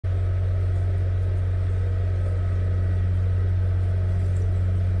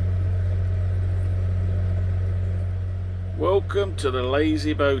Welcome to the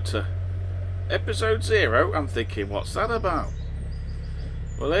Lazy Boater. Episode 0. I'm thinking, what's that about?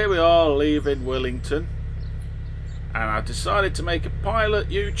 Well, here we are leaving Wellington, and I decided to make a pilot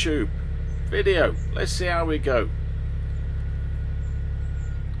YouTube video. Let's see how we go.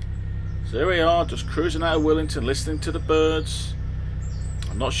 So here we are, just cruising out of Wellington, listening to the birds.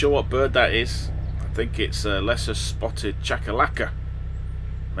 I'm not sure what bird that is. I think it's a lesser spotted chakalaka.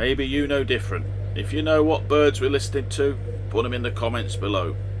 Maybe you know different. If you know what birds we're listening to, put them in the comments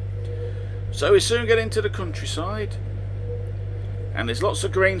below. So we soon get into the countryside, and there's lots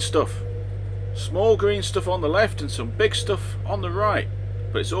of green stuff. Small green stuff on the left and some big stuff on the right,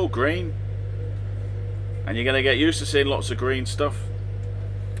 but it's all green, and you're going to get used to seeing lots of green stuff.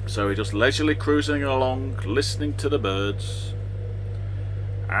 So we're just leisurely cruising along, listening to the birds,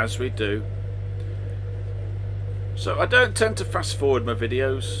 as we do. So I don't tend to fast forward my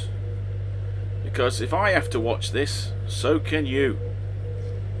videos, because if I have to watch this, so can you.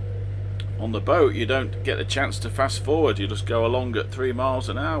 On the boat you don't get a chance to fast forward, you just go along at 3 miles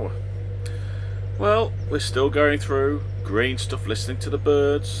an hour. Well, we're still going through green stuff, listening to the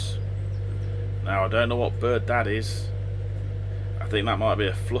birds. Now I don't know what bird that is. I think that might be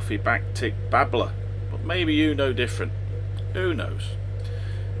a fluffy back-tick babbler, but maybe you know different. Who knows?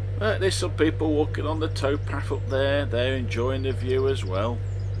 But there's some people walking on the towpath up there. They're enjoying the view as well.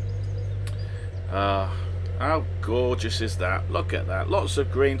 How gorgeous is that? Look at that. Lots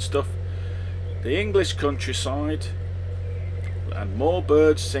of green stuff. The English countryside. And more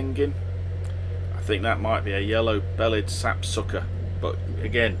birds singing. I think that might be a yellow-bellied sapsucker. But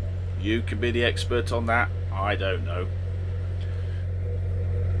again, you can be the expert on that. I don't know.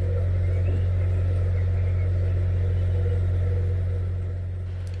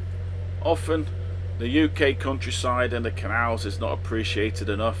 Often the UK countryside and the canals is not appreciated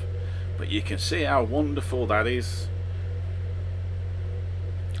enough, but you can see how wonderful that is.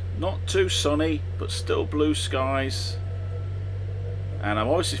 Not too sunny, but still blue skies, and I'm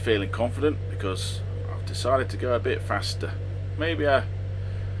obviously feeling confident because I've decided to go a bit faster. Maybe I've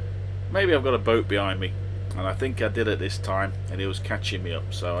got a boat behind me, and I think I did it this time, and it was catching me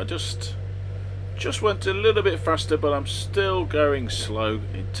up, so I just went a little bit faster, but I'm still going slow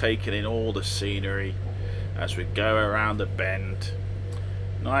in taking in all the scenery as we go around the bend.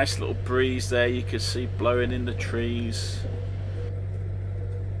 Nice little breeze there you can see blowing in the trees.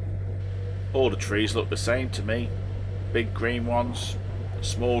 All the trees look the same to me. Big green ones,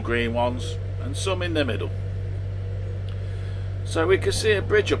 small green ones, and some in the middle. So we can see a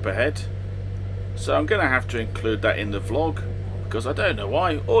bridge up ahead. So I'm going to have to include that in the vlog, because I don't know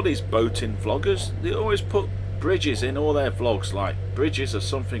why all these boating vloggers, they always put bridges in all their vlogs, like bridges are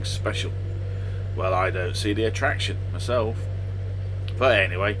something special. Well, I don't see the attraction myself. But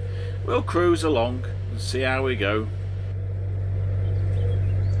anyway, we'll cruise along and see how we go.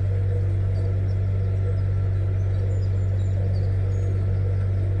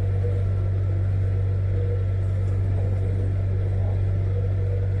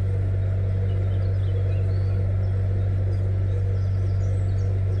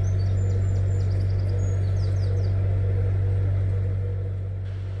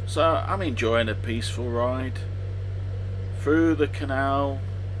 So I'm enjoying a peaceful ride through the canal,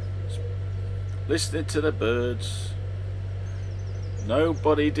 listening to the birds,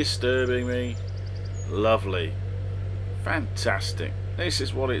 nobody disturbing me. Lovely, fantastic. This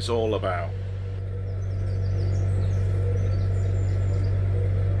is what it's all about.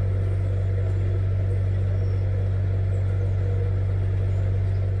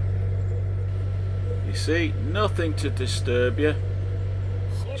 You see, nothing to disturb you.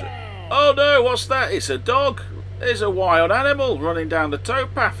 Oh no, what's that? It's a dog. There's a wild animal running down the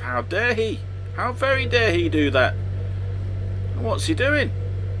towpath. How dare he? How very dare he do that? And what's he doing?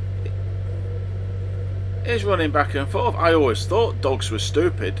 He's running back and forth. I always thought dogs were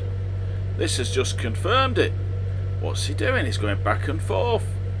stupid. This has just confirmed it. What's he doing? He's going back and forth.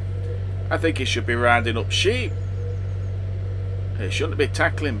 I think he should be rounding up sheep. He shouldn't be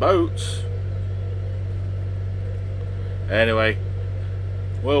tackling boats. Anyway,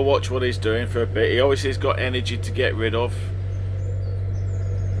 we'll watch what he's doing for a bit. He obviously has got energy to get rid of.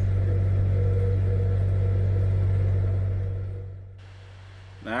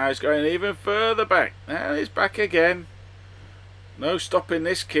 Now he's going even further back. Now he's back again. No stopping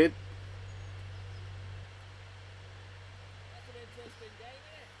this kid. That's an interesting game,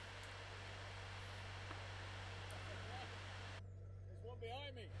 isn't it? There's one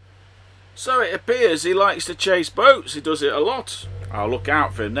behind me. So it appears he likes to chase boats. He does it a lot. I'll look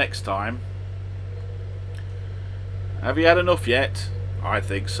out for him next time. Have you had enough yet? I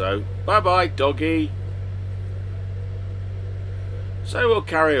think so. Bye bye, doggy. So we'll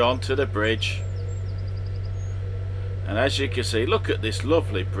carry on to the bridge. And as you can see, look at this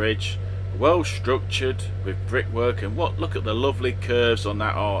lovely bridge, well structured with brickwork, and look at the lovely curves on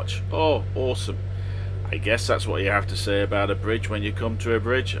that arch. Oh, awesome. I guess that's what you have to say about a bridge when you come to a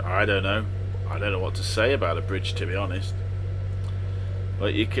bridge. I don't know what to say about a bridge, to be honest.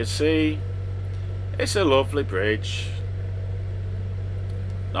 But you can see it's a lovely bridge,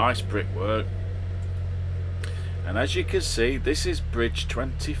 nice brickwork. And as you can see, this is bridge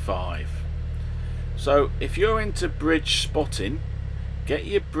 25. So if you're into bridge spotting, get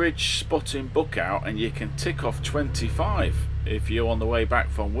your bridge spotting book out and you can tick off 25 if you're on the way back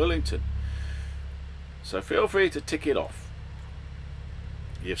from Wellington. So feel free to tick it off.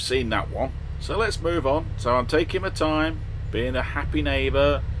 You've seen that one. So let's move on. So I'm taking my time, being a happy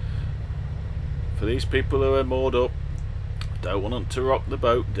neighbour for these people who are moored up. Don't want them to rock the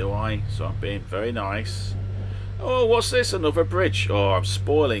boat, do I? So I'm being very nice. Oh, what's this? Another bridge. Oh, I'm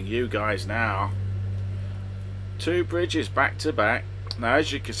spoiling you guys now. Two bridges back to back. Now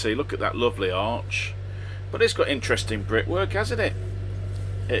as you can see, look at that lovely arch. But it's got interesting brickwork, hasn't it?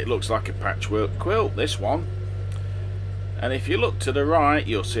 It looks like a patchwork quilt, this one. And if you look to the right,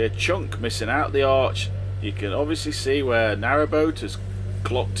 you'll see a chunk missing out the arch. You can obviously see where narrowboat has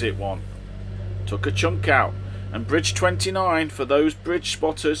clocked it one. Took a chunk out. And bridge 29, for those bridge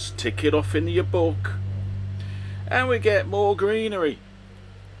spotters, tick it off in your book. And we get more greenery.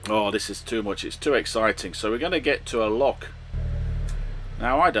 Oh, this is too much. It's too exciting. So we're going to get to a lock.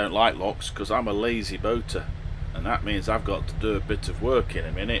 Now, I don't like locks because I'm a lazy boater. And that means I've got to do a bit of work in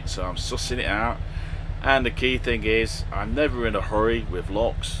a minute. So I'm sussing it out. And the key thing is, I'm never in a hurry with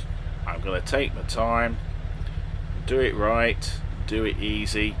locks. I'm going to take my time. Do it right. Do it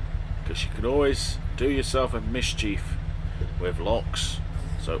easy. Because you can always do yourself a mischief with locks.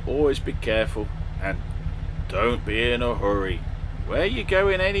 So always be careful. And don't be in a hurry. Where are you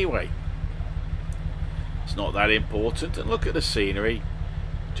going anyway? It's not that important. And look at the scenery.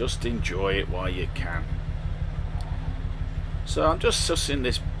 Just enjoy it while you can. So I'm just sussing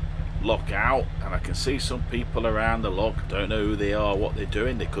this lock out, and I can see some people around the lock. Don't know who they are, what they're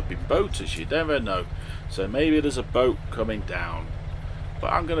doing. They could be boaters, you never know. So maybe there's a boat coming down.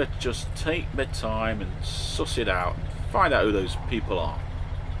 But I'm going to just take my time and suss it out and find out who those people are.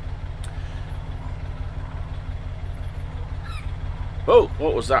 Oh,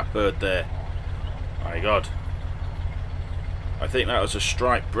 what was that bird there? My God. I think that was a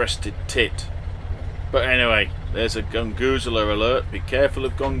striped-breasted tit. But anyway, there's a gongoozler alert. Be careful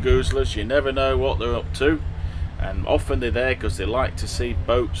of gongoozlers. You never know what they're up to. And often they're there because they like to see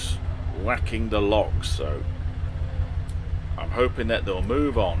boats whacking the lock. So I'm hoping that they'll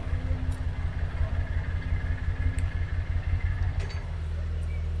move on.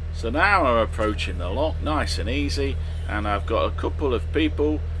 So now I'm approaching the lock nice and easy, and I've got a couple of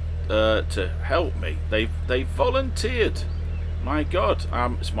people to help me. They've volunteered. My God,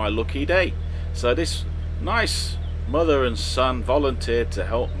 it's my lucky day. So this nice mother and son volunteered to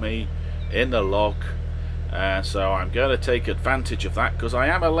help me in the lock, and so I'm going to take advantage of that because I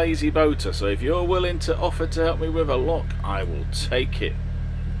am a lazy boater. So if you're willing to offer to help me with a lock, I will take it.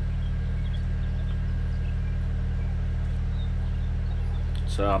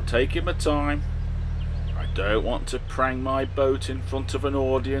 So I'm taking my time. I don't want to prang my boat in front of an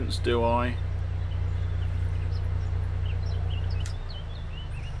audience, do I?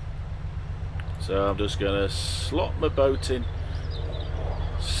 So I'm just going to slot my boat in,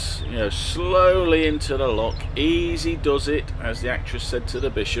 you know, slowly into the lock. Easy does it, as the actress said to the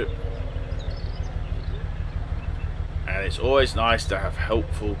bishop. And it's always nice to have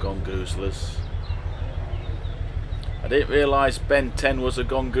helpful gongoozlers. I didn't realise Ben 10 was a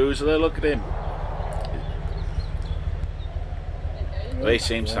gongoozler. Look at him. Well, he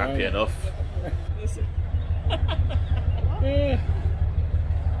seems happy enough. It's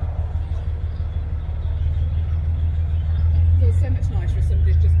so much nicer if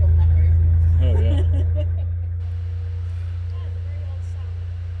somebody's just gone that way, isn't it? Oh, yeah.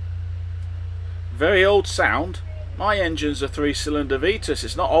 Very old sound. My engine's a 3-cylinder Vetus.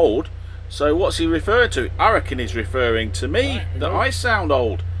 It's not old. So what's he referring to? I reckon he's referring to me, Right, that I sound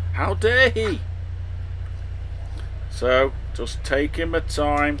old. How dare he? So just taking my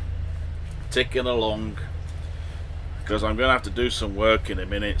time, ticking along, because I'm going to have to do some work in a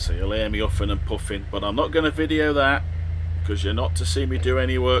minute, so you'll hear me huffing and puffing. But I'm not going to video that, because you're not to see me do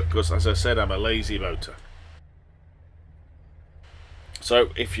any work, because as I said, I'm a lazy boater. So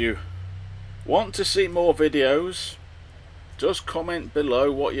if you want to see more videos, just comment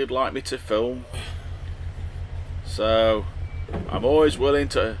below what you'd like me to film. So I'm always willing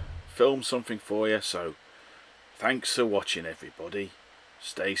to film something for you. So thanks for watching, everybody.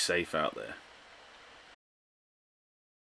 Stay safe out there.